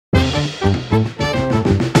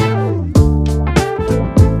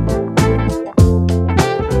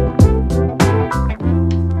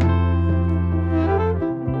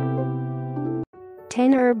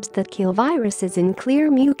Ten herbs that kill viruses and clear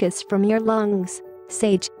mucus from your lungs.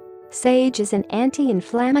 Sage. Sage is an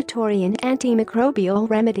anti-inflammatory and antimicrobial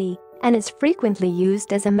remedy and is frequently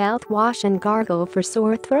used as a mouthwash and gargle for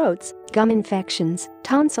sore throats, gum infections,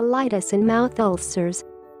 tonsillitis and mouth ulcers.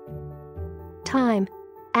 Thyme.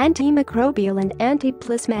 Antimicrobial and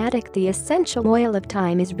antiplasmatic. The essential oil of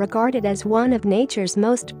thyme is regarded as one of nature's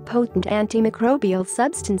most potent antimicrobial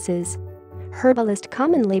substances. Herbalists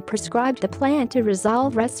commonly prescribe the plant to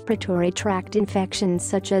resolve respiratory tract infections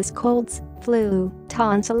such as colds, flu,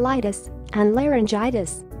 tonsillitis, and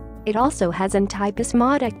laryngitis. It also has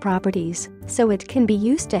antispasmodic properties, so it can be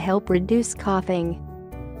used to help reduce coughing.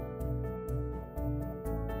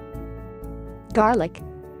 Garlic.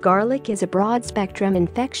 Garlic is a broad-spectrum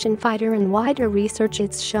infection fighter. In wider research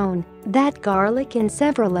it's shown that garlic and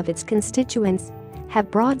several of its constituents have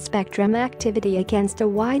broad-spectrum activity against a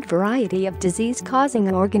wide variety of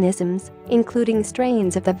disease-causing organisms, including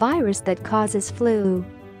strains of the virus that causes flu.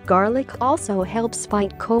 Garlic also helps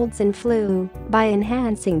fight colds and flu by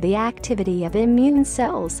enhancing the activity of immune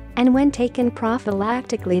cells, and when taken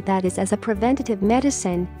prophylactically, that is as a preventative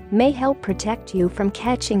medicine, may help protect you from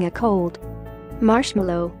catching a cold.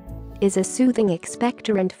 Marshmallow is a soothing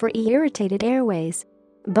expectorant for irritated airways.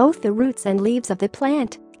 Both the roots and leaves of the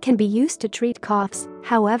plant can be used to treat coughs.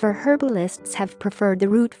 However, herbalists have preferred the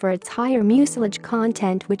root for its higher mucilage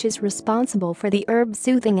content, which is responsible for the herb's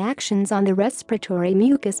soothing actions on the respiratory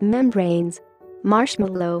mucous membranes.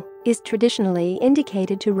 Marshmallow is traditionally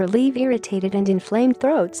indicated to relieve irritated and inflamed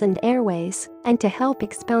throats and airways, and to help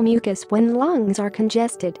expel mucus when lungs are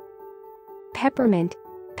congested. Peppermint.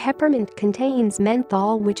 Peppermint contains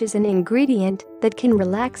menthol, which is an ingredient that can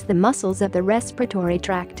relax the muscles of the respiratory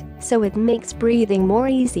tract, so it makes breathing more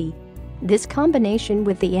easy. This combination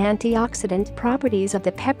with the antioxidant properties of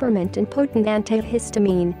the peppermint and potent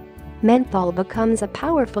antihistamine, menthol becomes a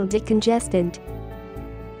powerful decongestant.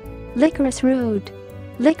 Licorice root.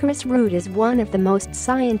 Licorice root is one of the most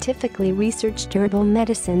scientifically researched herbal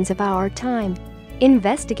medicines of our time.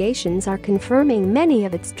 Investigations are confirming many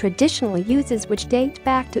of its traditional uses, which date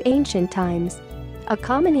back to ancient times. A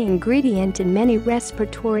common ingredient in many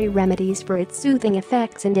respiratory remedies for its soothing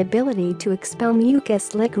effects and ability to expel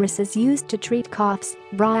mucus, licorice is used to treat coughs,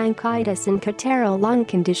 bronchitis and catarrhal lung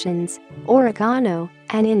conditions. Oregano,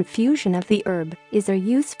 an infusion of the herb, is a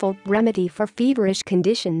useful remedy for feverish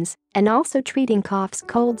conditions and also treating coughs,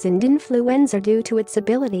 colds and influenza due to its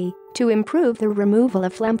ability to improve the removal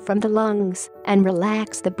of phlegm from the lungs and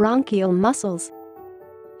relax the bronchial muscles.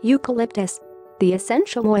 Eucalyptus. The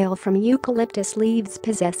essential oil from eucalyptus leaves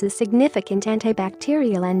possesses significant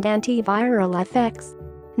antibacterial and antiviral effects.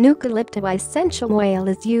 Eucalyptus essential oil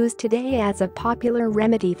is used today as a popular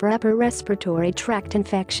remedy for upper respiratory tract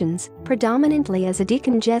infections, predominantly as a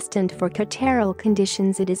decongestant for catarrhal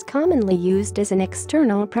conditions. It is commonly used as an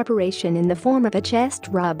external preparation in the form of a chest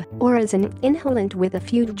rub or as an inhalant with a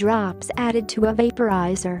few drops added to a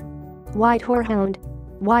vaporizer. White horehound.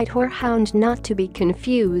 White horehound, not to be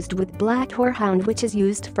confused with black horehound, which is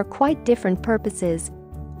used for quite different purposes.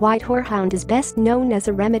 White horehound is best known as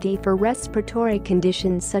a remedy for respiratory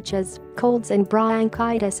conditions such as colds and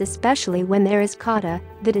bronchitis, especially when there is cauda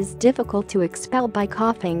that is difficult to expel by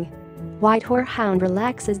coughing. White horehound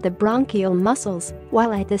relaxes the bronchial muscles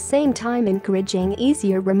while at the same time encouraging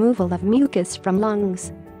easier removal of mucus from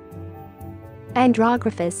lungs.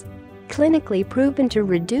 Andrographis. Clinically proven to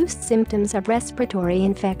reduce symptoms of respiratory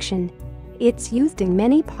infection. It's used in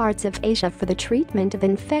many parts of Asia for the treatment of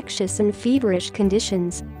infectious and feverish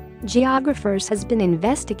conditions. Geographers has been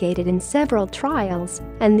investigated in several trials,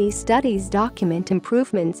 and these studies document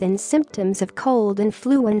improvements in symptoms of cold and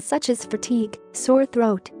flu, and such as fatigue, sore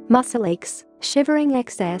throat, muscle aches, shivering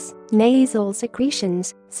excess, nasal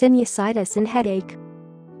secretions, sinusitis and headache.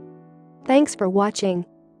 Thanks for watching.